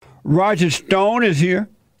Roger Stone is here.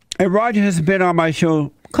 And Roger has been on my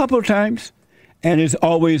show a couple of times, and it's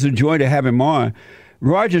always a joy to have him on.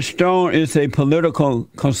 Roger Stone is a political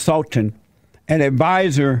consultant and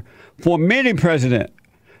advisor for many presidents.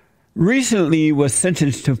 Recently was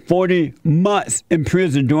sentenced to 40 months in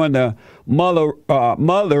prison during the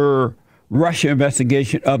Mueller Russia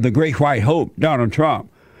investigation of the Great White Hope, Donald Trump.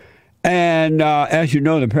 And as you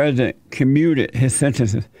know, the president commuted his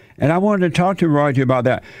sentences. And I wanted to talk to Roger about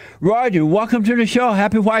that. Roger, welcome to the show.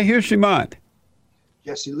 Happy White History Month.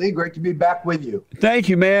 Jesse Lee, great to be back with you. Thank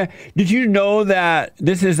you, man. Did you know that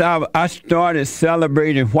I started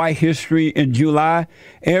celebrating White History in July?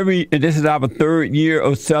 This is our third year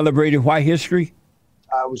of celebrating White History.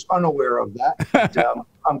 I was unaware of that. But,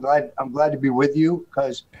 I'm glad to be with you,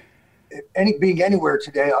 because being anywhere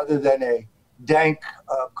today other than a dank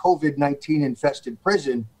COVID-19 infested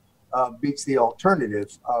prison beats the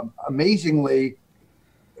alternative. Amazingly,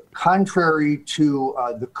 contrary to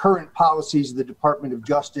the current policies of the Department of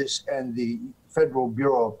Justice and the Federal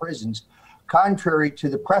Bureau of Prisons, contrary to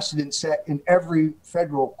the precedent set in every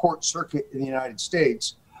federal court circuit in the United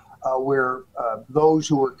States, where those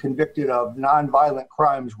who were convicted of nonviolent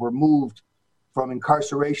crimes were moved from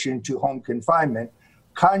incarceration to home confinement,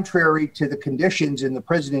 contrary to the conditions in the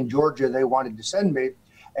prison in Georgia they wanted to send me,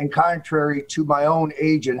 and contrary to my own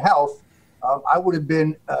age and health, I would have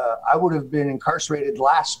been incarcerated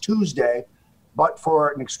last Tuesday, but for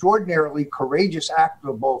an extraordinarily courageous act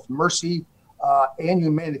of both mercy and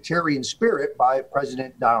humanitarian spirit by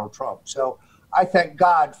President Donald Trump. So I thank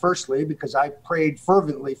God, firstly, because I prayed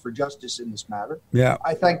fervently for justice in this matter. Yeah.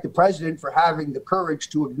 I thank the president for having the courage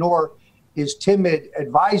to ignore his timid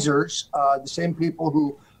advisors, the same people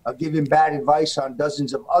who give him bad advice on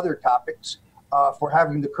dozens of other topics, for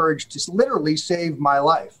having the courage to literally save my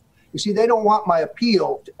life. You see, they don't want my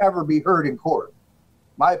appeal to ever be heard in court.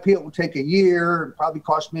 My appeal will take a year and probably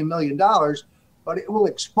cost me $1 million, but it will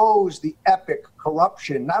expose the epic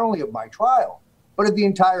corruption, not only of my trial, but of the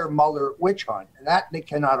entire Mueller witch hunt, and that they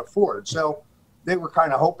cannot afford. So they were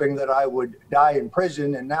kind of hoping that I would die in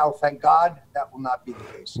prison, and now, thank God, that will not be the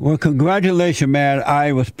case. Well, congratulations, man.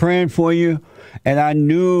 I was praying for you, and I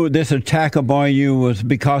knew this attack upon you was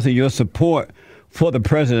because of your support for the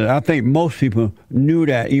president. I think most people knew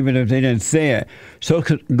that, even if they didn't say it. So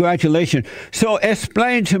congratulations. So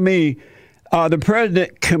explain to me, the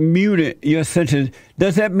president commuted your sentence.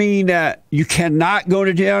 Does that mean that you cannot go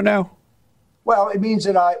to jail now? Well, it means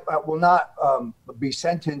that I will not be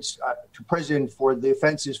sentenced to prison for the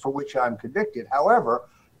offenses for which I'm convicted. However,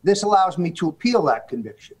 this allows me to appeal that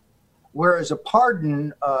conviction. Whereas a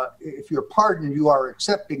pardon, if you're pardoned, you are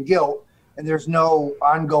accepting guilt, and there's no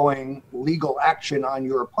ongoing legal action on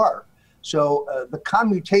your part. So the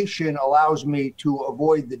commutation allows me to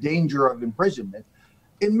avoid the danger of imprisonment.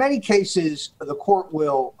 In many cases, the court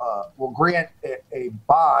will grant a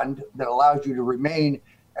bond that allows you to remain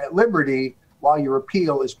at liberty while your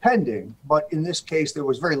appeal is pending. But in this case, there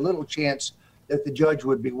was very little chance that the judge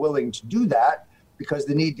would be willing to do that, because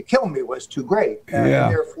the need to kill me was too great. And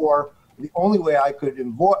therefore, the only way I could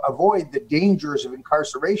avoid the dangers of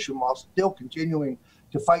incarceration while still continuing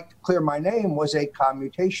to fight to clear my name was a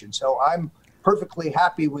commutation. So I'm perfectly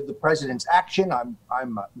happy with the president's action.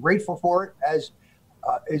 I'm grateful for it, as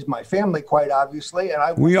is my family, quite obviously. And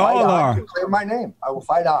I will fight on to clear my name. I will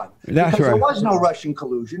fight on. That's because right. There was no Russian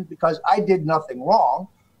collusion, because I did nothing wrong.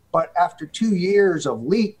 But after 2 years of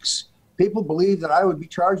leaks, people believed that I would be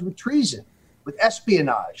charged with treason, with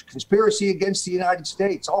espionage, conspiracy against the United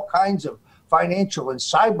States, all kinds of financial and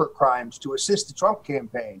cyber crimes to assist the Trump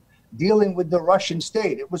campaign, dealing with the Russian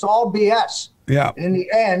state. It was all BS. Yeah. And in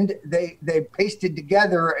the end, they pasted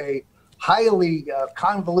together a highly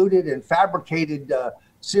convoluted and fabricated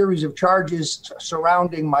series of charges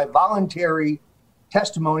surrounding my voluntary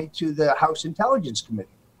testimony to the House Intelligence Committee.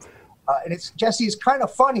 And Jesse, it's kind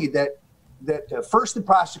of funny that first the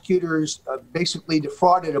prosecutors basically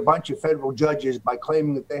defrauded a bunch of federal judges by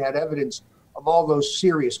claiming that they had evidence of all those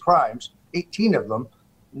serious crimes, 18 of them,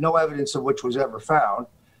 no evidence of which was ever found.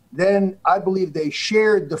 Then I believe they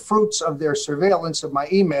shared the fruits of their surveillance of my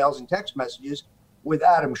emails and text messages with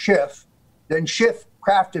Adam Schiff. Then Schiff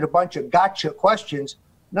crafted a bunch of gotcha questions,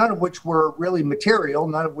 none of which were really material,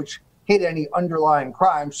 none of which hid any underlying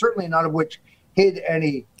crime, certainly none of which hid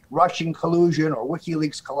any Russian collusion or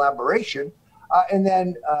WikiLeaks collaboration. And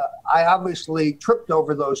then I obviously tripped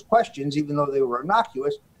over those questions, even though they were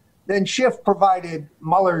innocuous. Then Schiff provided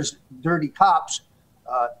Mueller's dirty cops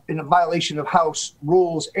in a violation of House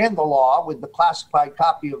rules and the law with the classified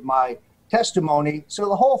copy of my testimony. So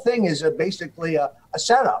the whole thing is basically a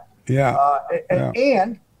setup. Yeah.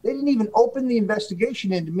 And They didn't even open the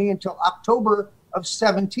investigation into me until October of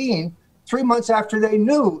 17, 3 months after they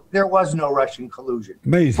knew there was no Russian collusion.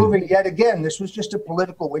 Amazing. Proving yet again this was just a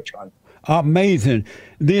political witch hunt. Amazing.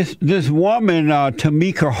 This woman,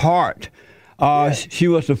 Tamika Hart, yes. She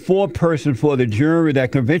was the foreperson for the jury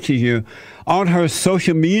that convicted you. On her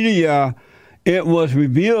social media, it was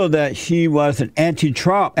revealed that she was an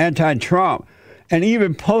anti-Trump, and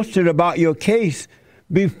even posted about your case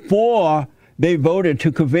before they voted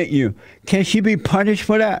to convict you. Can she be punished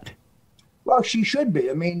for that? Well, she should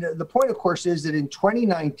be. I mean, the point, of course, is that in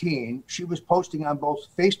 2019, she was posting on both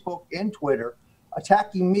Facebook and Twitter,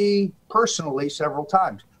 attacking me personally several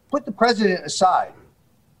times. Put the president aside.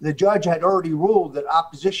 The judge had already ruled that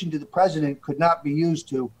opposition to the president could not be used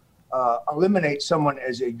to eliminate someone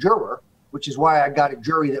as a juror, which is why I got a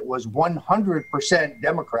jury that was 100%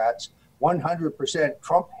 Democrats, 100%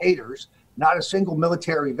 Trump haters, not a single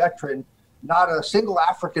military veteran, not a single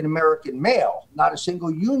African-American male, not a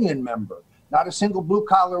single union member, not a single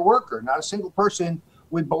blue-collar worker, not a single person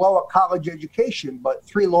with below a college education, but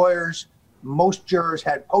 3 lawyers. Most jurors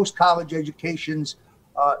had post-college educations.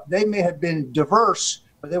 They may have been diverse,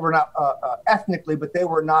 but they were not ethnically, but they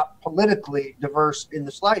were not politically diverse in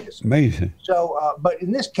the slightest. Amazing. So, but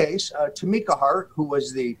in this case, Tamika Hart, who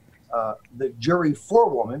was the jury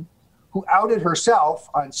forewoman, who outed herself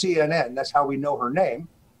on CNN, that's how we know her name,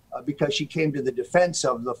 because she came to the defense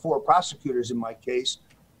of the 4 prosecutors in my case,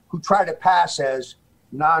 who try to pass as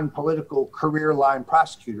non-political career line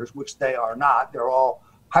prosecutors, which they are not. They're all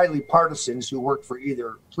highly partisans who worked for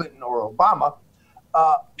either Clinton or Obama.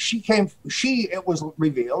 It was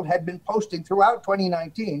revealed, had been posting throughout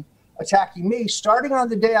 2019, attacking me, starting on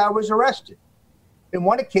the day I was arrested. In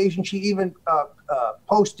one occasion, she even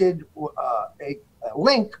posted a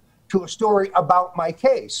link to a story about my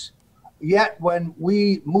case. Yet when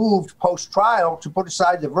we moved post-trial to put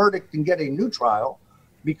aside the verdict and get a new trial,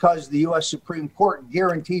 because the U.S. Supreme Court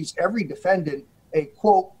guarantees every defendant a,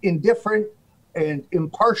 quote, indifferent and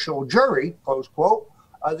impartial jury, close quote,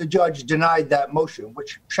 the judge denied that motion,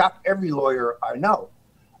 which shocked every lawyer I know.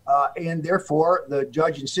 And therefore, the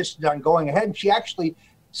judge insisted on going ahead. And she actually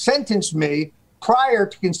sentenced me prior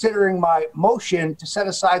to considering my motion to set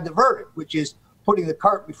aside the verdict, which is putting the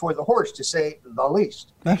cart before the horse, to say the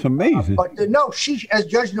least. That's amazing. But no, she, as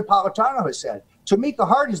Judge Napolitano has said, Tamika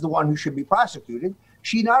Hart is the one who should be prosecuted.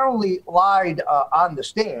 She not only lied on the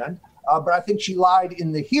stand, but I think she lied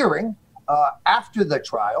in the hearing after the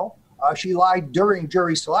trial. She lied during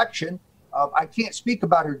jury selection. I can't speak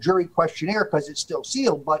about her jury questionnaire because it's still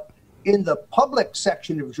sealed, but in the public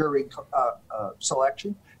section of jury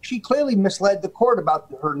selection, she clearly misled the court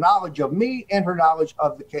about her knowledge of me and her knowledge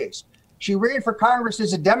of the case. She ran for Congress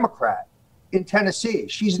as a Democrat in Tennessee.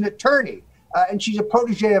 She's an attorney, and she's a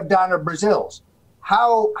protege of Donna Brazil's.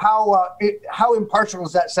 How impartial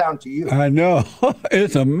does that sound to you? I know.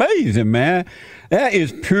 It's amazing, man. That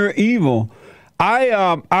is pure evil. I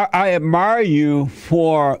admire you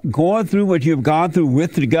for going through what you've gone through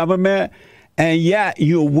with the government, and yet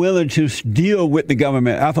you're willing to deal with the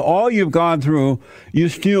government. After all you've gone through, you're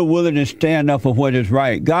still willing to stand up for what is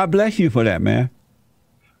right. God bless you for that, man.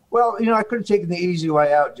 Well, I could have taken the easy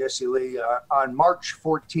way out, Jesse Lee. On March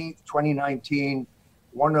 14th, 2019,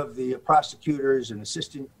 one of the prosecutors, an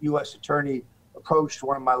assistant U.S. attorney, approached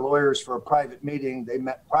one of my lawyers for a private meeting. They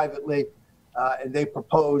met privately, and they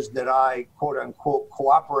proposed that I, quote unquote,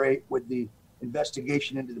 cooperate with the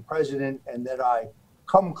investigation into the president and that I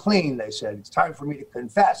come clean, they said. It's time for me to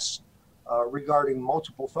confess regarding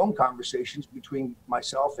multiple phone conversations between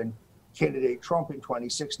myself and candidate Trump in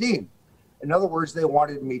 2016. In other words, they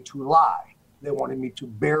wanted me to lie. They wanted me to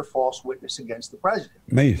bear false witness against the president.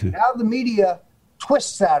 Amazing. Now the media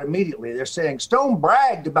twists that immediately. They're saying Stone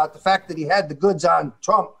bragged about the fact that he had the goods on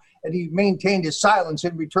Trump and he maintained his silence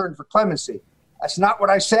in return for clemency. That's not what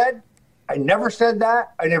I said. I never said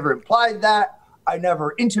that. I never implied that. I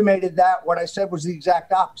never intimated that. What I said was the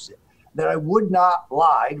exact opposite, that I would not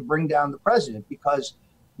lie to bring down the president, because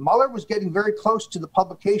Mueller was getting very close to the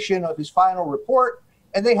publication of his final report,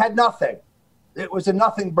 and they had nothing. It was a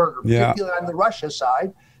nothing burger, particularly on the Russia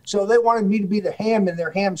side. So they wanted me to be the ham in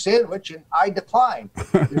their ham sandwich, and I declined.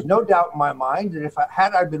 There's no doubt in my mind that if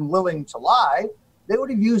I been willing to lie, they would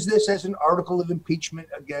have used this as an article of impeachment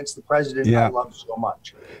against the president I love so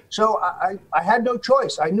much. So I had no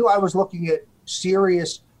choice. I knew I was looking at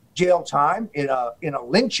serious jail time in a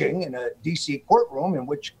lynching in a D.C. courtroom in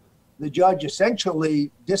which the judge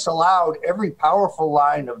essentially disallowed every powerful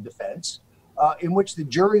line of defense, in which the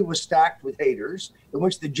jury was stacked with haters, in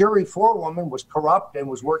which the jury forewoman was corrupt and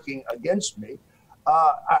was working against me.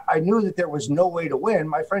 I knew that there was no way to win.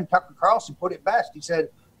 My friend Tucker Carlson put it best. He said,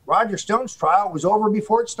 Roger Stone's trial was over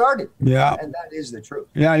before it started. Yeah. And that is the truth.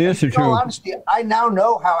 Yeah, it is the truth. In all honesty, I now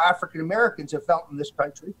know how African Americans have felt in this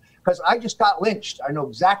country because I just got lynched. I know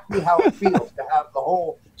exactly how it feels to have the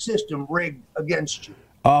whole system rigged against you.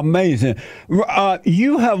 Amazing.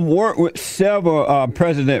 You have worked with several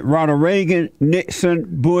President Ronald Reagan, Nixon,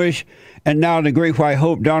 Bush, and now the great white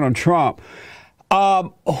hope, Donald Trump.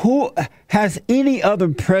 Who has any other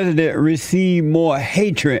president received more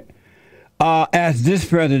hatred as this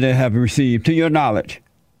president have received, to your knowledge?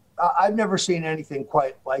 I've never seen anything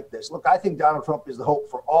quite like this. Look, I think Donald Trump is the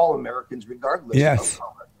hope for all Americans, regardless of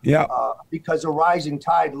color. Yeah. Because a rising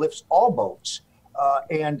tide lifts all boats.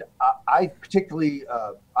 And I particularly,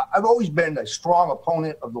 I've always been a strong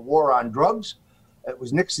opponent of the war on drugs. It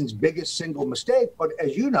was Nixon's biggest single mistake. But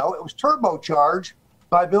as you know, it was turbocharged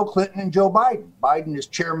by Bill Clinton and Joe Biden. Biden is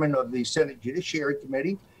chairman of the Senate Judiciary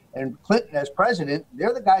Committee, and Clinton as president.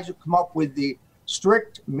 They're the guys who come up with the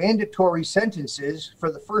strict mandatory sentences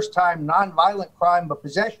for the first time nonviolent crime of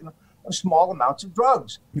possession of small amounts of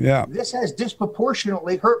drugs. Yeah. This has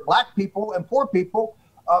disproportionately hurt black people and poor people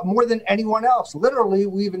more than anyone else. Literally,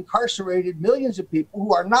 we've incarcerated millions of people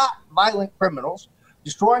who are not violent criminals,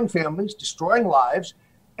 destroying families, destroying lives.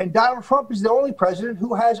 And Donald Trump is the only president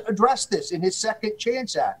who has addressed this in his Second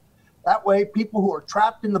Chance Act. That way, people who are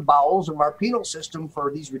trapped in the bowels of our penal system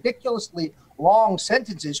for these ridiculously long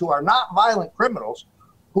sentences, who are not violent criminals,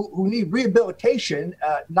 who need rehabilitation,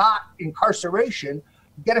 not incarceration,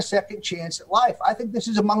 get a second chance at life. I think this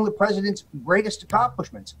is among the president's greatest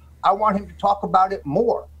accomplishments. I want him to talk about it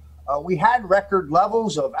more. We had record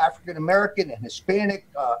levels of African American and Hispanic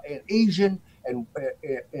and Asian and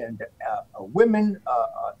women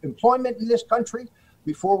employment in this country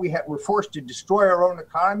before were forced to destroy our own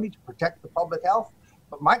economy to protect the public health.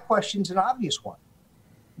 But my question's an obvious one.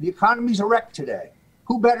 The economy's a wreck today.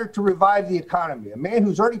 Who better to revive the economy? A man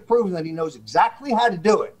who's already proven that he knows exactly how to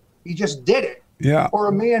do it. He just did it. Yeah. Or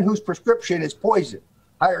a man whose prescription is poison.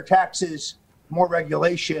 Higher taxes, more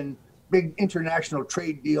regulation, big international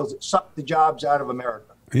trade deals that suck the jobs out of America.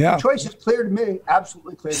 Yeah. The choice is clear to me,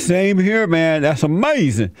 absolutely clear to me. Same here, man. That's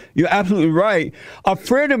amazing. You're absolutely right. A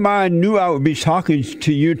friend of mine knew I would be talking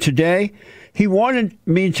to you today. He wanted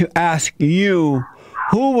me to ask you,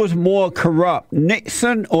 who was more corrupt,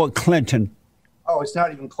 Nixon or Clinton? Oh, it's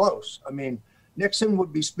not even close. I mean, Nixon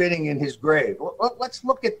would be spinning in his grave. Let's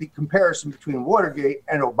look at the comparison between Watergate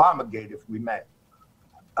and Obamagate, if we may.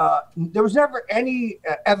 There was never any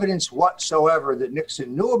evidence whatsoever that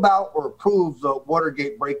Nixon knew about or approved the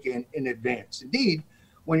Watergate break-in in advance. Indeed,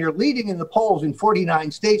 when you're leading in the polls in 49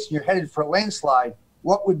 states and you're headed for a landslide,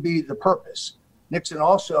 what would be the purpose? Nixon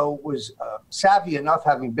also was savvy enough,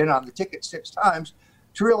 having been on the ticket 6 times,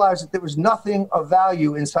 to realize that there was nothing of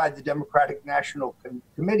value inside the Democratic National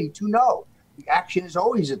Committee to know. The action is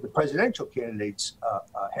always at the presidential candidate's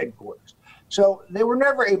headquarters. So they were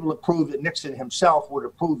never able to prove that Nixon himself would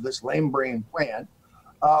approve this lame brain plan.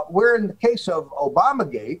 Where in the case of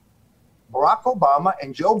Obamagate, Barack Obama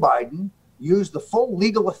and Joe Biden used the full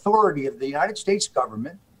legal authority of the United States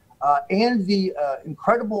government and the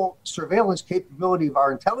incredible surveillance capability of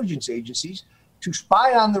our intelligence agencies to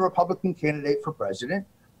spy on the Republican candidate for president,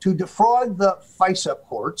 to defraud the FISA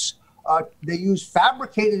courts. They used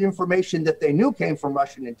fabricated information that they knew came from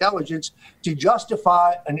Russian intelligence to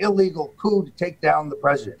justify an illegal coup to take down the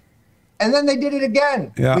president. And then they did it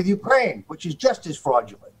again with Ukraine, which is just as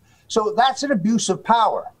fraudulent. So that's an abuse of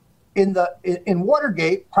power. In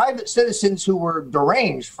Watergate, private citizens who were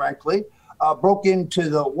deranged, frankly, broke into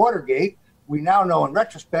the Watergate. We now know in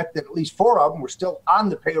retrospect that at least 4 of them were still on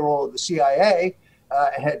the payroll of the CIA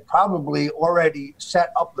and had probably already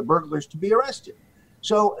set up the burglars to be arrested.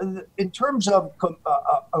 So in terms of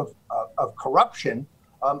corruption,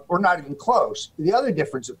 we're not even close. The other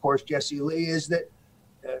difference, of course, Jesse Lee, is that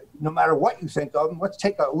no matter what you think of him, let's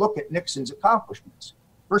take a look at Nixon's accomplishments.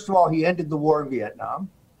 First of all, he ended the war in Vietnam.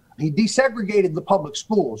 He desegregated the public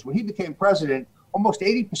schools. When he became president, almost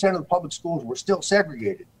 80% of the public schools were still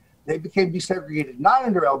segregated. They became desegregated not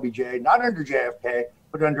under LBJ, not under JFK,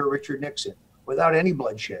 but under Richard Nixon, without any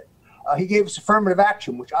bloodshed. He gave us affirmative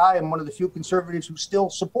action, which I am one of the few conservatives who still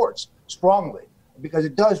supports strongly, because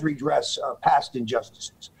it does redress past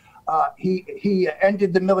injustices. He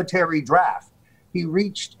ended the military draft. He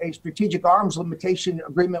reached a strategic arms limitation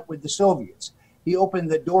agreement with the Soviets. He opened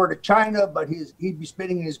the door to China, but he'd be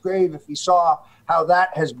spitting in his grave if he saw how that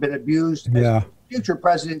has been abused. Yeah. Future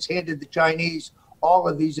presidents handed the Chinese all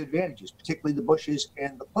of these advantages, particularly the Bushes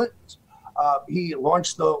and the Clintons. He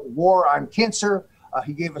launched the war on cancer.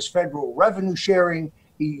 He gave us federal revenue sharing.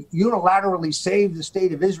 He unilaterally saved the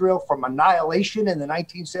state of Israel from annihilation in the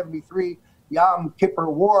 1973 Yom Kippur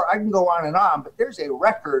War. I can go on, but there's a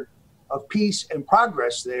record of peace and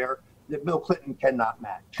progress there that Bill Clinton cannot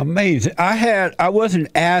match. Amazing. I wasn't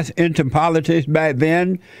as into politics back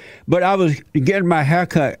then, but I was getting my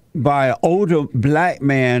haircut by an older black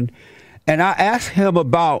man, and I asked him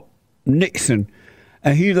about Nixon,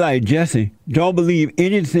 and he's like, Jesse, don't believe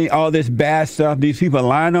anything, all this bad stuff. These people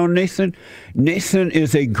lying on Nixon. Nixon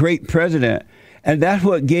is a great president, and that's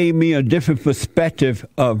what gave me a different perspective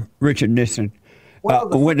of Richard Nixon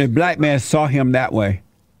when the black man saw him that way.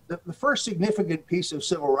 The first significant piece of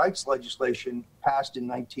civil rights legislation passed in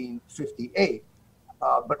 1958,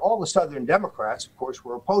 but all the Southern Democrats, of course,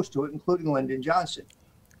 were opposed to it, including Lyndon Johnson.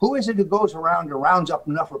 Who is it who goes around and rounds up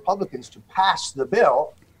enough Republicans to pass the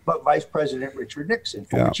bill but Vice President Richard Nixon,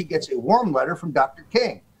 for which he gets a warm letter from Dr.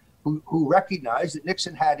 King, who recognized that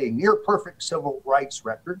Nixon had a near-perfect civil rights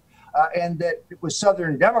record, and that it was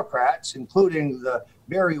Southern Democrats, including the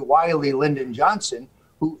very wily Lyndon Johnson,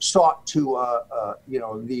 who sought to,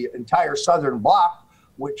 the entire Southern bloc,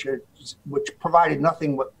 which provided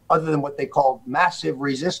nothing other than what they called massive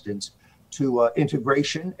resistance to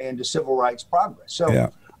integration and to civil rights progress. So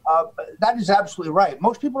that is absolutely right.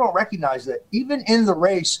 Most people don't recognize that even in the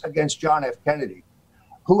race against John F. Kennedy,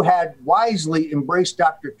 who had wisely embraced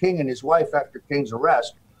Dr. King and his wife after King's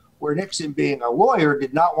arrest, where Nixon, being a lawyer,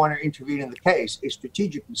 did not want to intervene in the case, a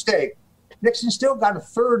strategic mistake, Nixon still got a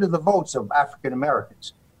third of the votes of African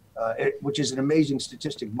Americans, which is an amazing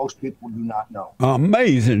statistic most people do not know.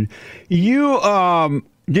 Amazing.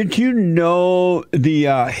 Did you know the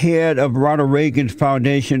head of Ronald Reagan's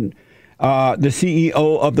foundation, the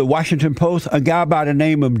CEO of the Washington Post, a guy by the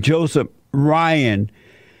name of Joseph Ryan?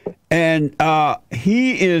 And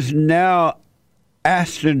he is now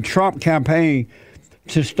asking Trump campaign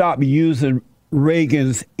to stop using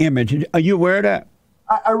Reagan's image. Are you aware of that?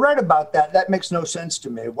 I read about that. That makes no sense to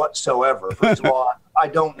me whatsoever. First of all, I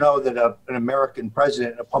don't know that an American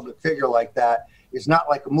president, a public figure like that, is not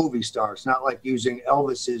like a movie star. It's not like using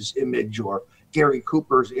Elvis's image or Gary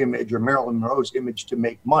Cooper's image or Marilyn Monroe's image to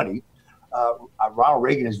make money. Ronald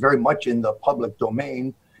Reagan is very much in the public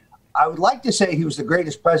domain. I would like to say he was the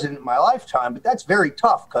greatest president in my lifetime, but that's very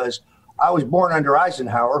tough because I was born under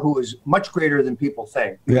Eisenhower, who was much greater than people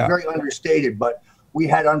think. Very understated, but we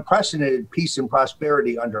had unprecedented peace and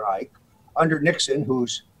prosperity under Ike, under Nixon,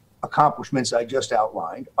 whose accomplishments I just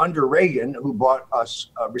outlined, under Reagan, who brought us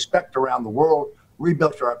respect around the world,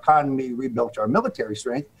 rebuilt our economy, rebuilt our military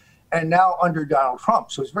strength, and now under Donald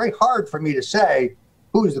Trump. So it's very hard for me to say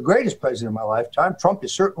who is the greatest president of my lifetime. Trump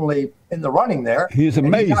is certainly in the running there. He's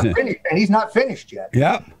amazing. And he's not finished yet.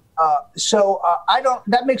 Yeah.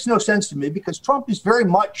 That makes no sense to me because Trump is very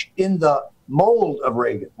much in the mold of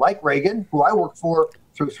Reagan. Like Reagan, who I worked for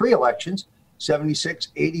through 3 elections, 76,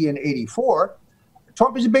 80, and 84,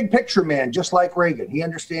 Trump is a big picture man, just like Reagan. He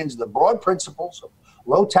understands the broad principles of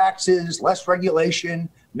low taxes, less regulation,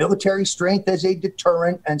 military strength as a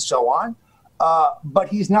deterrent, and so on. But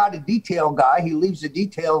he's not a detail guy. He leaves the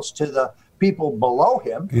details to the people below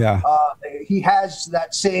him. He has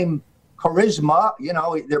that same charisma.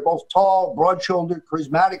 They're both tall, broad-shouldered,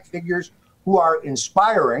 charismatic figures who are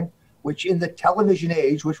inspiring, which in the television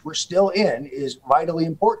age, which we're still in, is vitally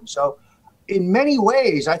important. So in many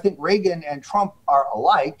ways, I think Reagan and Trump are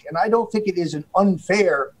alike, and I don't think it is an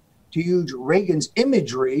unfair to use Reagan's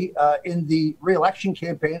imagery in the re-election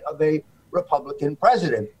campaign of a Republican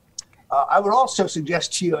president. I would also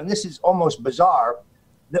suggest to you, and this is almost bizarre,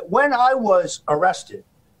 that when I was arrested,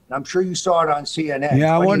 and I'm sure you saw it on CNN.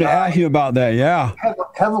 Yeah, I wanted to ask you about that, yeah.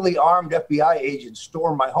 Heavily armed FBI agents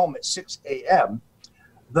stormed my home at 6 a.m.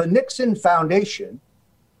 The Nixon Foundation,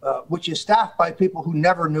 which is staffed by people who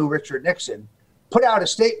never knew Richard Nixon, put out a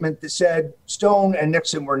statement that said Stone and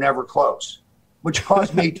Nixon were never close, which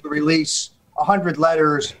caused me to release 100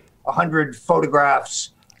 letters, 100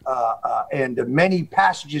 photographs, and many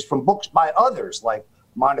passages from books by others like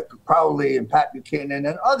Monica Crowley and Pat Buchanan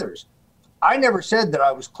and others. I never said that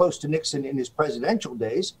I was close to Nixon in his presidential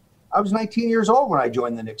days. I was 19 years old when I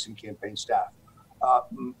joined the Nixon campaign staff.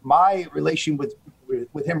 My relation with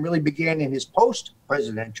him really began in his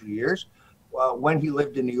post-presidential years when he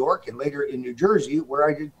lived in New York and later in New Jersey, where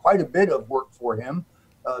I did quite a bit of work for him,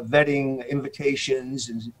 vetting invitations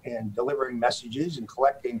and delivering messages and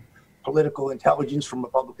collecting political intelligence from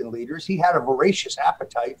Republican leaders. He had a voracious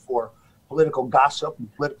appetite for political gossip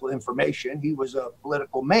and political information. He was a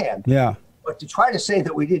political man. Yeah. But to try to say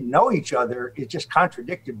that we didn't know each other is just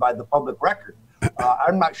contradicted by the public record.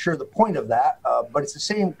 I'm not sure the point of that, but it's the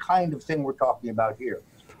same kind of thing we're talking about here.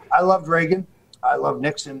 I loved Reagan. I love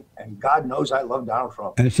Nixon, and God knows I love Donald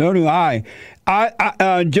Trump. And so do I.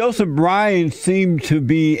 Joseph Bryan seemed to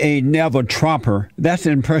be a never Trumper. That's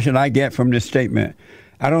the impression I get from this statement.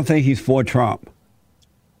 I don't think he's for Trump.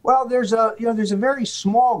 Well, there's a very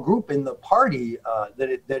small group in the party that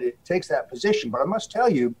it takes that position. But I must tell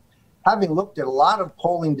you, having looked at a lot of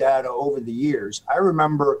polling data over the years, I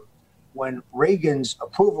remember when Reagan's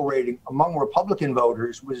approval rating among Republican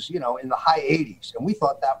voters was, in the high 80s. And we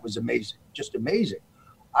thought that was amazing, just amazing.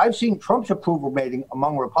 I've seen Trump's approval rating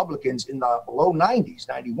among Republicans in the low 90s,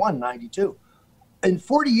 91, 92. In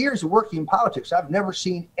 40 years of working in politics, I've never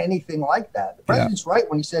seen anything like that. The president's right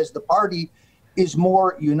when he says the party is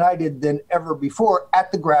more united than ever before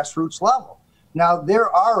at the grassroots level. Now, there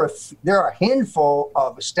are a handful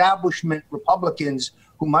of establishment Republicans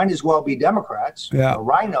who might as well be Democrats, the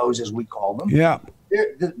rhinos, as we call them. Yeah.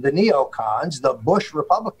 The neocons, the Bush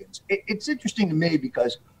Republicans. It's interesting to me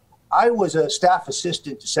because I was a staff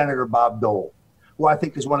assistant to Senator Bob Dole, who I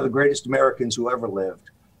think is one of the greatest Americans who ever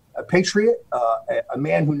lived. A patriot, a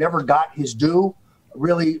man who never got his due,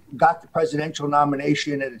 really got the presidential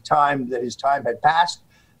nomination at a time that his time had passed,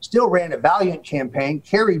 still ran a valiant campaign,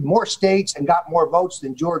 carried more states and got more votes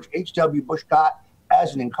than George H.W. Bush got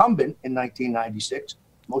as an incumbent in 1996.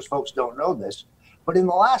 Most folks don't know this. But in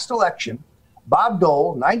the last election, Bob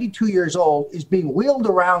Dole, 92 years old, is being wheeled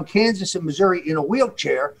around Kansas and Missouri in a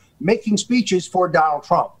wheelchair, making speeches for Donald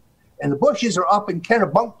Trump. And the Bushes are up in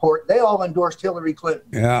Kennebunkport. They all endorsed Hillary Clinton.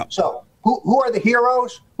 Yeah. So who are the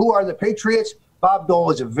heroes? Who are the patriots? Bob Dole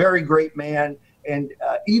is a very great man. And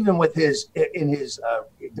even with his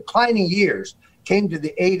declining years, came to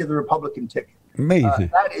the aid of the Republican ticket. Amazing.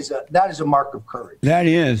 That is a mark of courage. That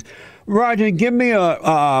is. Roger, give me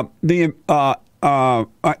the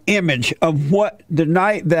image of what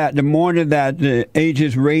the morning that the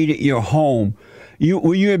agents raided your home.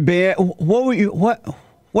 Were you in bed?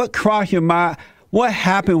 What crossed your mind? What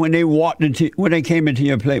happened when they came into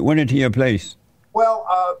your place? Went into your place?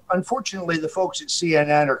 Well, unfortunately, the folks at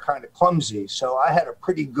CNN are kind of clumsy, so I had a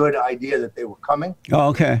pretty good idea that they were coming. Oh,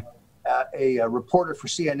 okay. A reporter for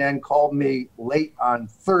CNN called me late on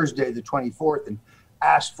Thursday, the 24th, and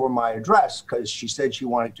asked for my address because she said she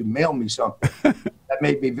wanted to mail me something. That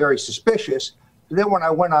made me very suspicious. But then when I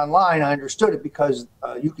went online, I understood it because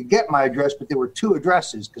you could get my address, but there were two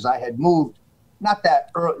addresses because I had moved not that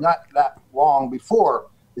long before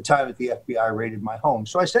the time that the FBI raided my home.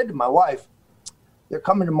 So I said to my wife, they're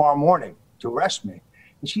coming tomorrow morning to arrest me.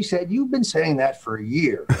 And she said, you've been saying that for a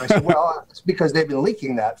year. And I said, well, it's because they've been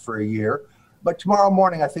leaking that for a year. But tomorrow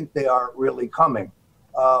morning, I think they are really coming,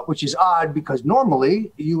 which is odd because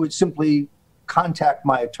normally you would simply contact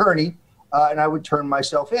my attorney and I would turn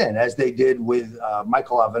myself in, as they did with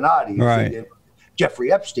Michael Avenatti, right. As they did with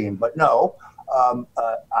Jeffrey Epstein. But no,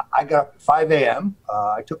 I got up at 5 a.m.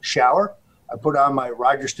 I took a shower. I put on my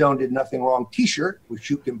Roger Stone Did Nothing Wrong T-shirt, which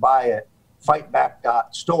you can buy at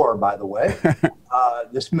fightback.store, by the way.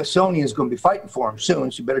 The Smithsonian is going to be fighting for him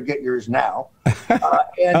soon, so you better get yours now.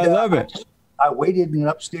 And I love it. I waited in an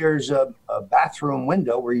upstairs bathroom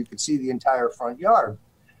window where you could see the entire front yard.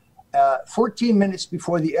 14 minutes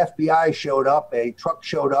before the FBI showed up, a truck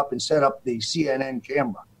showed up and set up the CNN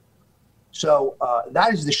camera. So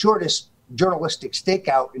that is the shortest journalistic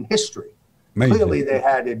stakeout in history. Amazing. Clearly, they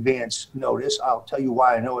had advance notice. I'll tell you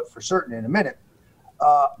why I know it for certain in a minute.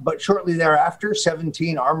 But shortly thereafter,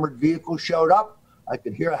 17 armored vehicles showed up. I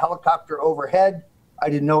could hear a helicopter overhead. I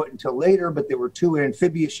didn't know it until later, but there were two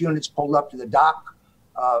amphibious units pulled up to the dock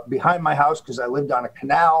behind my house because I lived on a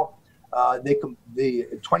canal.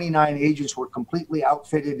 The 29 agents were completely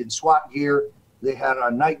outfitted in SWAT gear. They had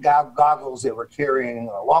on night goggles. They were carrying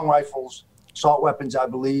long rifles, assault weapons, I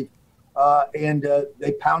believe. And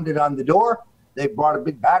they pounded on the door. They brought a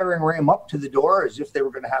big battering ram up to the door as if they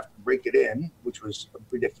were going to have to break it in, which was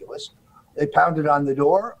ridiculous. They pounded on the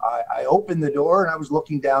door. I opened the door, and I was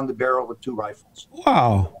looking down the barrel of two rifles.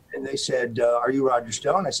 Wow. And they said, are you Roger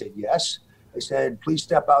Stone? I said, yes. They said, please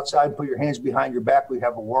step outside and put your hands behind your back. We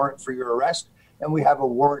have a warrant for your arrest, and we have a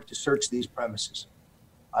warrant to search these premises.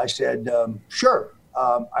 I said, sure.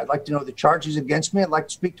 I'd like to know the charges against me. I'd like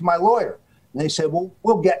to speak to my lawyer. And they said, well,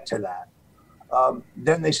 we'll get to that.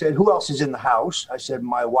 Then they said, who else is in the house? I said,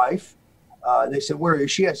 my wife. They said, where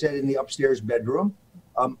is she? I said, in the upstairs bedroom.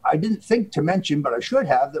 I didn't think to mention, but I should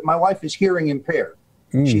have, that my wife is hearing impaired.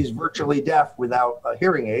 She's virtually deaf without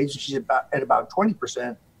hearing aids. She's at about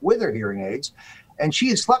 20% with her hearing aids. And she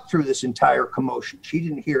had slept through this entire commotion. She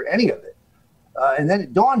didn't hear any of it. And then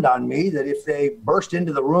it dawned on me that if they burst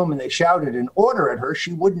into the room and they shouted an order at her,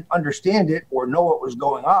 she wouldn't understand it or know what was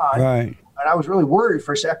going on. Right. And I was really worried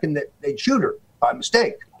for a second that they'd shoot her by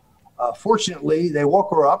mistake. Fortunately, they woke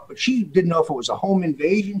her up, but she didn't know if it was a home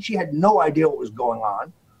invasion. She had no idea what was going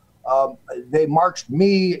on. They marched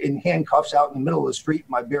me in handcuffs out in the middle of the street,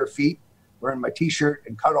 my bare feet, wearing my T-shirt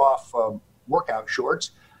and cut off workout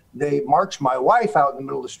shorts. They marched my wife out in the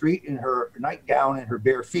middle of the street in her nightgown and her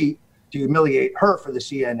bare feet to humiliate her for the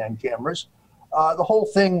CNN cameras. The whole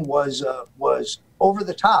thing was over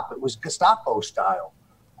the top. It was Gestapo style.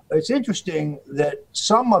 It's interesting that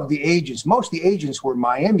some of the agents, most of the agents were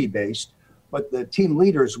Miami-based, but the team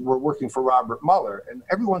leaders were working for Robert Mueller. And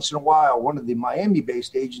every once in a while, one of the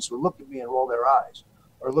Miami-based agents would look at me and roll their eyes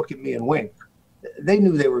or look at me and wink. They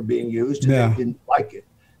knew they were being used and they didn't like it.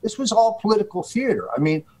 This was all political theater. I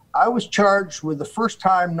mean, I was charged with the first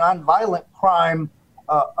time nonviolent crime,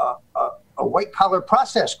 a white-collar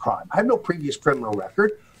process crime. I had no previous criminal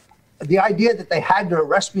record. The idea that they had to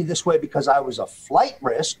arrest me this way because I was a flight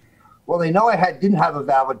risk, well, they know I didn't have a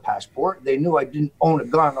valid passport. They knew I didn't own a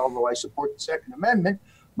gun, although I support the Second Amendment.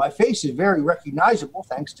 My face is very recognizable,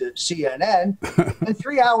 thanks to CNN. And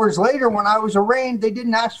 3 hours later, when I was arraigned, they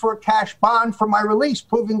didn't ask for a cash bond for my release,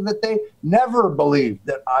 proving that they never believed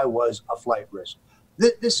that I was a flight risk.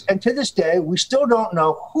 And to this day, we still don't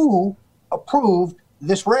know who approved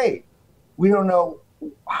this raid. We don't know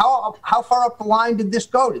how far up the line did this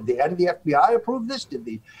go? Did the head of the FBI approve this? Did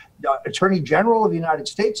the Attorney General of the United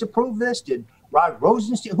States approve this? Did Rod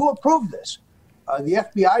Rosenstein? Who approved this? The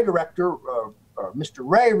FBI director, Mr.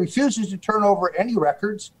 Wray, refuses to turn over any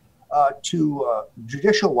records to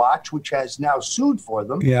Judicial Watch, which has now sued for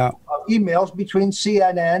them, emails between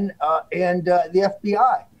CNN and the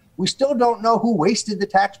FBI. We still don't know who wasted the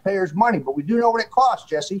taxpayers' money, but we do know what it cost,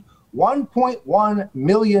 Jesse. $1.1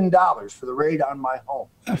 million for the raid on my home.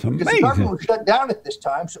 That's amazing. Because the government was shut down at this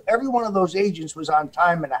time, so every one of those agents was on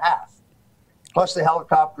time and a half, plus the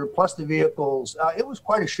helicopter, plus the vehicles. It was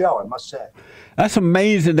quite a show, I must say. That's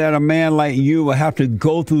amazing that a man like you would have to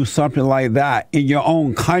go through something like that in your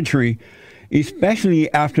own country,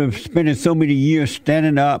 especially after spending so many years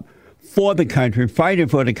standing up for the country, fighting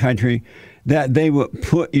for the country, that they would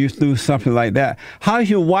put you through something like that. How's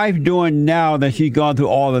your wife doing now that she's gone through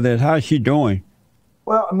all of this? How's she doing?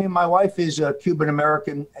 Well, I mean, my wife is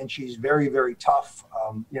Cuban-American, and she's very, very tough.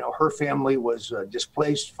 Her family was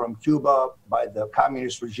displaced from Cuba by the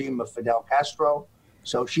communist regime of Fidel Castro,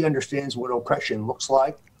 so she understands what oppression looks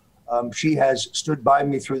like. She has stood by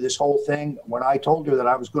me through this whole thing. When I told her that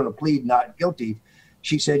I was going to plead not guilty,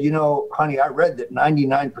 she said, honey, I read that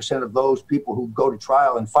 99% of those people who go to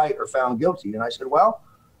trial and fight are found guilty. And I said, well,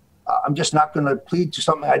 I'm just not going to plead to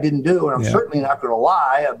something I didn't do. And I'm certainly not going to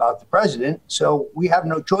lie about the president. So we have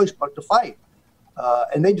no choice but to fight.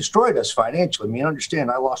 And they destroyed us financially. I mean, understand,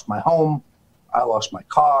 I lost my home. I lost my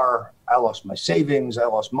car. I lost my savings. I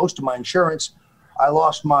lost most of my insurance. I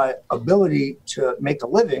lost my ability to make a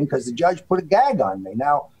living because the judge put a gag on me.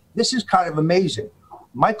 Now, this is kind of amazing.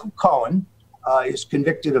 Michael Cohen is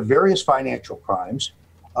convicted of various financial crimes.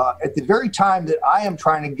 At the very time that I am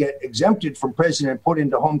trying to get exempted from prison and put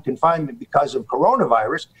into home confinement because of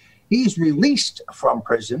coronavirus, he's released from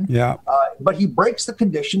prison. But he breaks the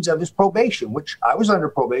conditions of his probation, which I was under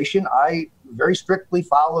probation. I very strictly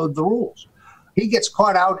followed the rules. He gets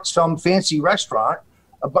caught out at some fancy restaurant,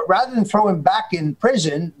 but rather than throw him back in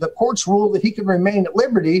prison, the courts ruled that he can remain at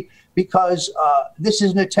liberty because this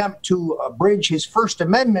is an attempt to bridge his First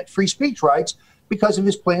Amendment free speech rights because of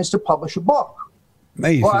his plans to publish a book.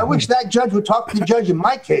 Amazing. Well, I wish that judge would talk to the judge in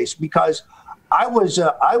my case, because I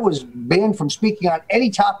was banned from speaking on any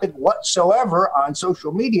topic whatsoever on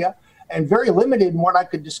social media and very limited in what I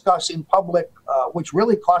could discuss in public, which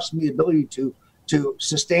really cost me the ability to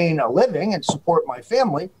sustain a living and support my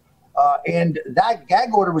family. And that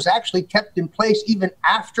gag order was actually kept in place even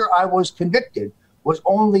after I was convicted, was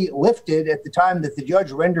only lifted at the time that the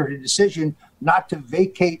judge rendered a decision not to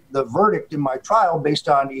vacate the verdict in my trial based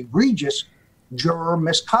on egregious juror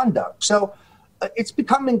misconduct. So it's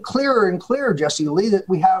becoming clearer and clearer, Jesse Lee, that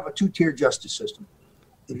we have a two-tier justice system.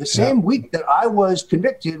 The same week that I was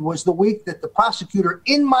convicted was the week that the prosecutor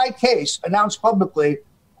in my case announced publicly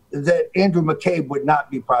that Andrew McCabe would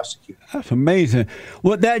not be prosecuted. That's amazing.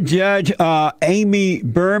 Well, that judge, Amy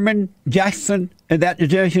Berman Jackson, is that the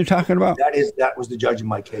judge you're talking about? That was the judge in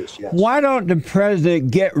my case, yes. Why don't the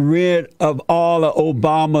president get rid of all of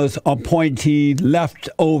Obama's appointees left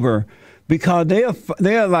over? Because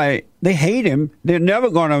they're like, they hate him. They're never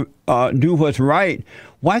going to do what's right.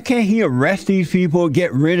 Why can't he arrest these people,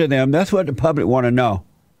 get rid of them? That's what the public want to know.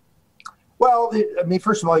 Well, I mean,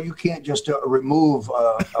 first of all, you can't just remove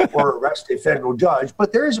or arrest a federal judge,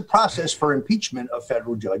 but there is a process for impeachment of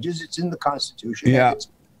federal judges. It's in the Constitution. Yeah.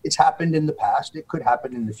 It's happened in the past. It could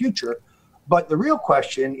happen in the future. But the real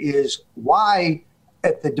question is why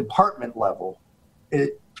at the department level,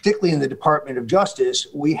 particularly in the Department of Justice,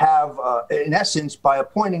 we have, in essence, by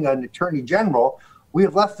appointing an attorney general, we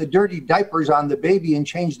have left the dirty diapers on the baby and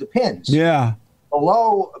changed the pins. Yeah.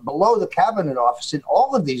 Below the cabinet office in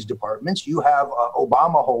all of these departments, you have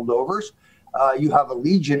Obama holdovers. You have a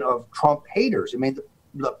legion of Trump haters. I mean,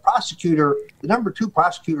 the prosecutor, the number 2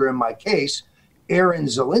 prosecutor in my case, Aaron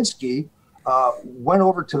Zelinsky, went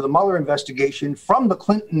over to the Mueller investigation from the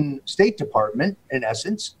Clinton State Department, in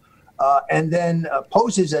essence, and then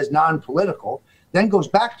poses as non-political, then goes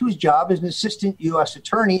back to his job as an assistant U.S.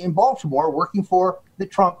 attorney in Baltimore, working for the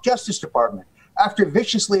Trump Justice Department. After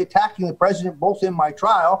viciously attacking the president both in my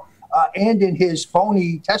trial and in his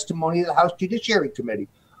phony testimony to the House Judiciary Committee,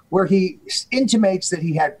 where he intimates that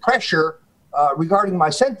he had pressure regarding my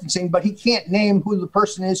sentencing, but he can't name who the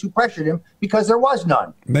person is who pressured him because there was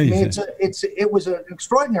none. Amazing. I mean, it was an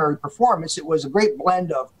extraordinary performance. It was a great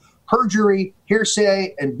blend of perjury,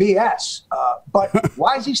 hearsay, and BS. But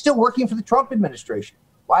why is he still working for the Trump administration?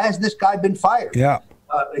 Why has this guy been fired? Yeah.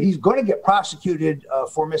 He's going to get prosecuted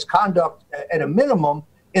for misconduct at a minimum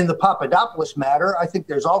in the Papadopoulos matter. I think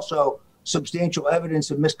there's also substantial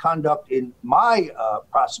evidence of misconduct in my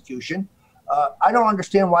prosecution. I don't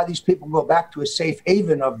understand why these people go back to a safe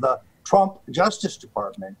haven of the Trump Justice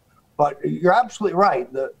Department. But you're absolutely right.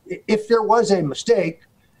 If there was a mistake,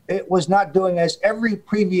 it was not doing as every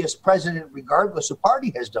previous president, regardless of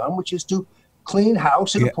party, has done, which is to clean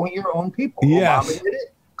house and appoint your own people. Yes. Obama did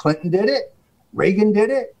it. Clinton did it. Reagan did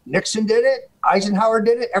it. Nixon did it. Eisenhower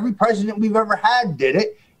did it. Every president we've ever had did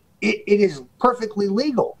it. It is perfectly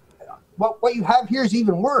legal. What you have here is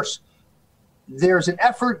even worse. There's an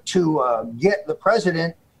effort to get the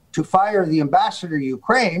president to fire the ambassador to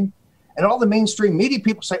Ukraine, and all the mainstream media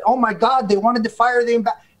people say, oh, my God, they wanted to fire the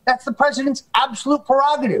ambassador. That's the president's absolute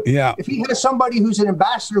prerogative. Yeah. If he has somebody who's an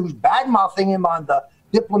ambassador who's bad-mouthing him on the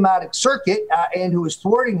diplomatic circuit and who is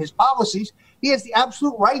thwarting his policies, he has the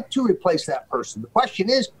absolute right to replace that person. The question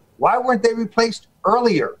is, why weren't they replaced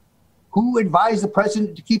earlier? Who advised the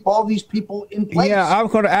president to keep all these people in place? Yeah, I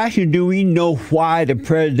was going to ask you, do we know why the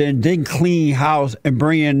president didn't clean house and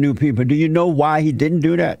bring in new people? Do you know why he didn't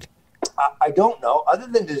do that? I don't know, other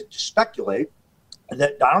than to speculate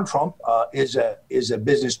that Donald Trump is a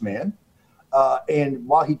businessman. And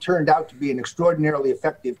while he turned out to be an extraordinarily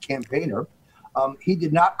effective campaigner, he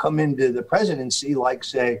did not come into the presidency like,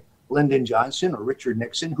 say, Lyndon Johnson or Richard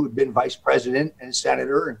Nixon, who had been vice president and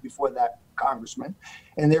senator and before that congressman.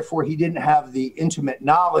 And therefore, he didn't have the intimate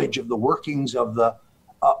knowledge of the workings of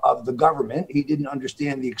the government. He didn't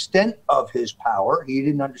understand the extent of his power. He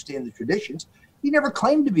didn't understand the traditions. He never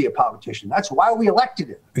claimed to be a politician. That's why we elected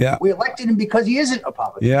him. Yeah. We elected him because he isn't a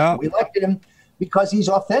politician. Yeah. We elected him because he's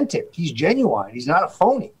authentic. He's genuine. He's not a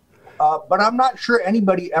phony. But I'm not sure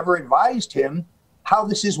anybody ever advised him how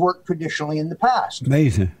this has worked traditionally in the past.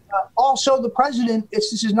 Amazing. Also, the president,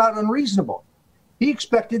 this is not unreasonable. He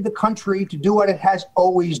expected the country to do what it has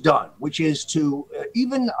always done, which is to,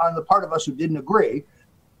 even on the part of us who didn't agree,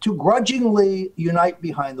 to grudgingly unite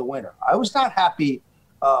behind the winner. I was not happy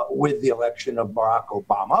with the election of Barack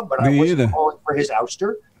Obama, but I wasn't calling for his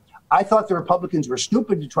ouster. I thought the Republicans were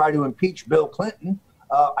stupid to try to impeach Bill Clinton.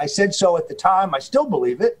 I said so at the time. I still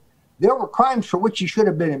believe it. There were crimes for which he should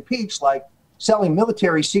have been impeached, like selling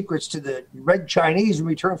military secrets to the Red Chinese in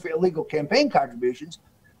return for illegal campaign contributions,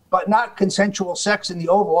 but not consensual sex in the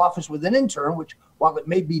Oval Office with an intern, which, while it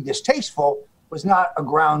may be distasteful, was not a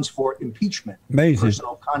grounds for impeachment. Amazing.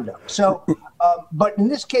 Personal conduct. So, but in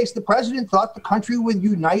this case, the president thought the country would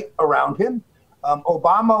unite around him.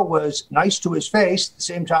 Obama was nice to his face. At the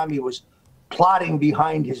same time, he was plotting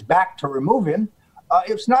behind his back to remove him.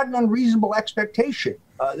 It's not an unreasonable expectation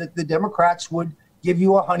that the Democrats would give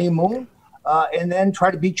you a honeymoon and then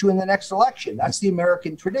try to beat you in the next election. That's the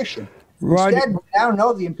American tradition. Right. Instead, we now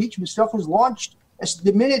know the impeachment stuff was launched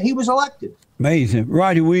the minute he was elected. Amazing.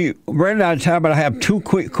 Rodney, we ran out of time, but I have two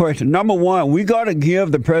quick questions. Number one, we got to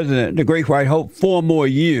give the president, the Great White Hope, 4 more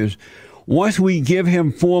years. Once we give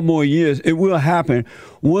him 4 more years, it will happen.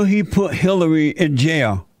 Will he put Hillary in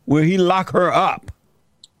jail? Will he lock her up?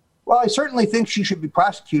 Well, I certainly think she should be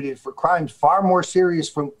prosecuted for crimes far more serious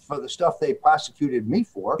for the stuff they prosecuted me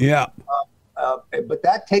for. Yeah. But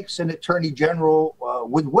that takes an attorney general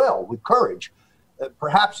with courage.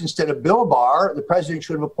 Perhaps instead of Bill Barr, the president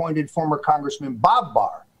should have appointed former Congressman Bob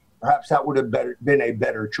Barr. Perhaps that would have been a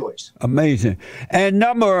better choice. Amazing. And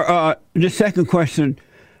the second question,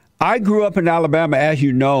 I grew up in Alabama, as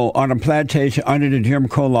you know, on a plantation under the Jim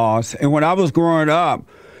Crow laws. And when I was growing up,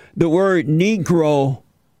 the word Negro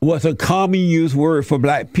was a common used word for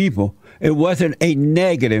black people. It wasn't a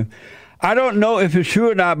negative. I don't know if it's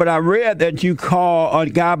true or not, but I read that you call a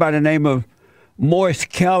guy by the name of Morris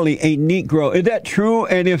Kelly a Negro. Is that true?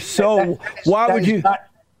 And if so, why would you?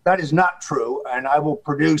 That is not true, and I will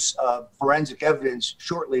produce forensic evidence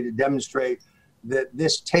shortly to demonstrate that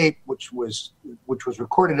this tape, which was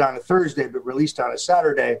recorded on a Thursday but released on a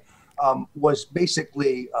Saturday, was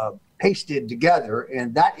basically pasted together,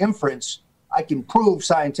 and that inference I can prove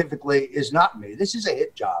scientifically is not me. This is a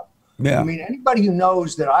hit job. Yeah. I mean, anybody who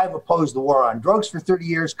knows that I've opposed the war on drugs for 30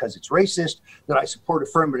 years because it's racist, that I support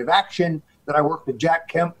affirmative action, that I worked with Jack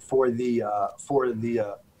Kemp for the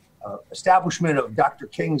establishment of Dr.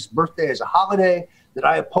 King's birthday as a holiday, that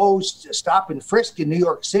I opposed stop and frisk in New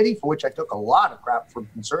York City, for which I took a lot of crap from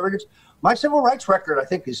conservatives. My civil rights record, I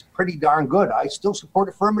think, is pretty darn good. I still support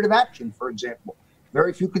affirmative action, for example.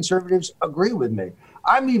 Very few conservatives agree with me.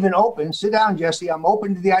 I'm even open. Sit down, Jesse. I'm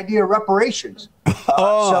open to the idea of reparations.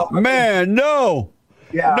 Man, no.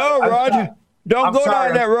 Yeah, no, Roger. Don't go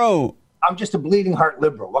down that road. I'm just a bleeding heart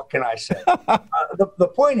liberal. What can I say? The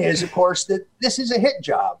point is, of course, that this is a hit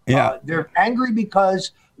job. Yeah. They're angry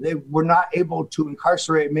because they were not able to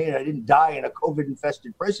incarcerate me and I didn't die in a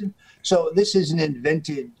COVID-infested prison. So this is an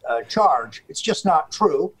invented charge. It's just not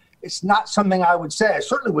true. It's not something I would say. I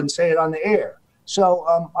certainly wouldn't say it on the air.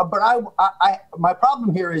 So, but my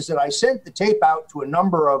problem here is that I sent the tape out to a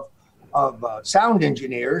number of sound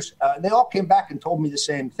engineers. They all came back and told me the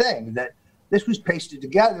same thing, that this was pasted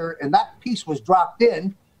together and that piece was dropped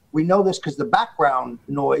in. We know this because the background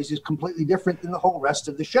noise is completely different than the whole rest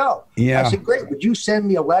of the show. Yeah. I said, great. Would you send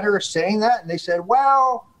me a letter saying that? And they said,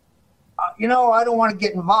 well, I don't want to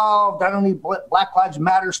get involved. I don't need Black Lives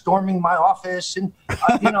Matter storming my office. And,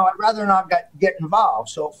 I'd rather not get involved.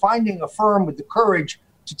 So finding a firm with the courage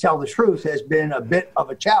to tell the truth has been a bit of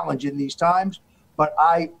a challenge in these times. But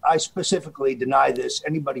I specifically deny this.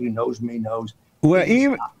 Anybody who knows me knows. Well,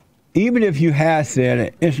 even if you had said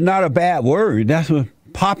it, it's not a bad word. That's what's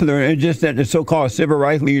popular. It's just that the so-called civil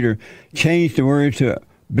rights leader changed the word to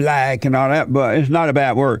black and all that, but it's not a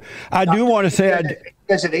bad word. I do want to say... He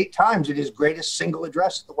says it 8 times in his greatest single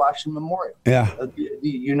address at the Washington Memorial. Yeah. The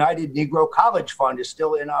United Negro College Fund is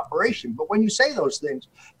still in operation. But when you say those things,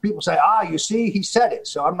 people say, you see, he said it.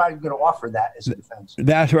 So I'm not even going to offer that as a defense.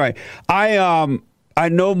 That's right. I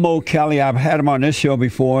know Mo Kelly. I've had him on this show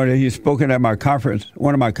before. He's spoken at my conference,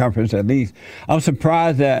 one of my conferences at least. I'm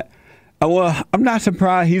surprised that, I'm not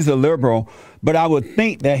surprised he's a liberal, but I would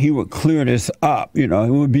think that he would clear this up. It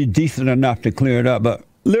would be decent enough to clear it up. But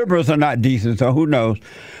liberals are not decent, so who knows?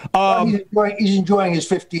 He's enjoying his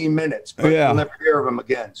 15 minutes, but we'll never hear of him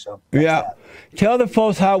again. So Tell the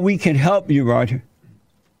folks how we can help you, Roger.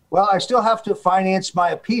 Well, I still have to finance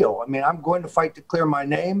my appeal. I mean, I'm going to fight to clear my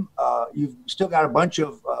name. You've still got a bunch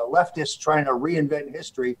of leftists trying to reinvent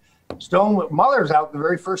history. Mueller's out the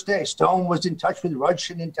very first day. Stone was in touch with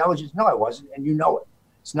Russian intelligence. No, I wasn't, and you know it.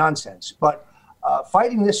 It's nonsense. But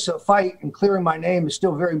fighting this fight and clearing my name is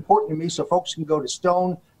still very important to me, so folks can go to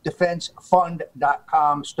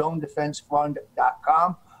stonedefensefund.com,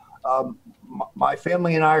 stonedefensefund.com. My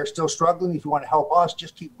family and I are still struggling. If you want to help us,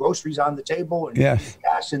 just keep groceries on the table and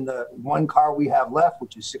gas in the one car we have left,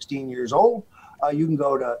 which is 16 years old. You can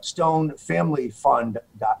go to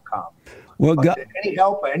stonefamilyfund.com. Well, any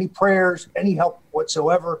help, any prayers, any help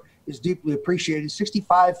whatsoever is deeply appreciated.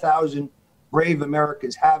 65,000 brave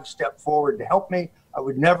Americans have stepped forward to help me. I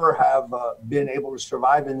would never have been able to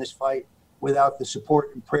survive in this fight without the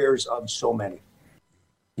support and prayers of so many.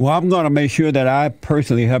 Well, I'm going to make sure that I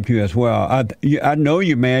personally help you as well. I know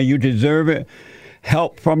you, man. You deserve it.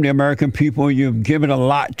 Help from the American people. You've given a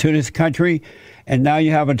lot to this country, and now you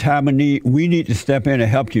have a time of need. We need to step in and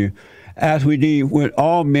help you, as we need with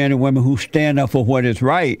all men and women who stand up for what is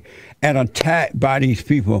right and attacked by these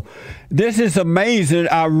people. This is amazing.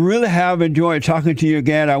 I really have enjoyed talking to you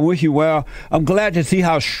again. I wish you well. I'm glad to see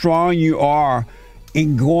how strong you are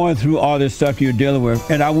in going through all this stuff you're dealing with,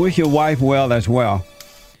 and I wish your wife well as well.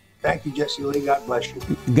 Thank you, Jesse Lee. God bless you.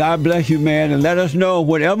 God bless you, man. And let us know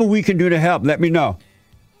whatever we can do to help. Let me know.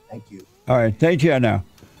 Thank you. All right. Take care now.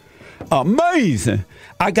 Amazing.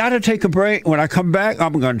 I got to take a break. When I come back,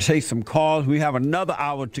 I'm going to take some calls. We have another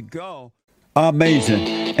hour to go.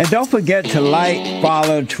 Amazing. And don't forget to like,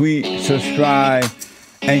 follow, tweet, subscribe,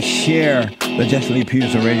 and share the Jesse Lee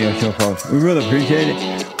Peterson radio show, folks. We really appreciate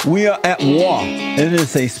it. We are at war. It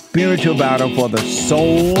is a spiritual battle for the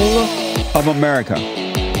soul of America.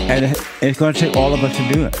 And it's going to take all of us to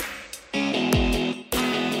do it.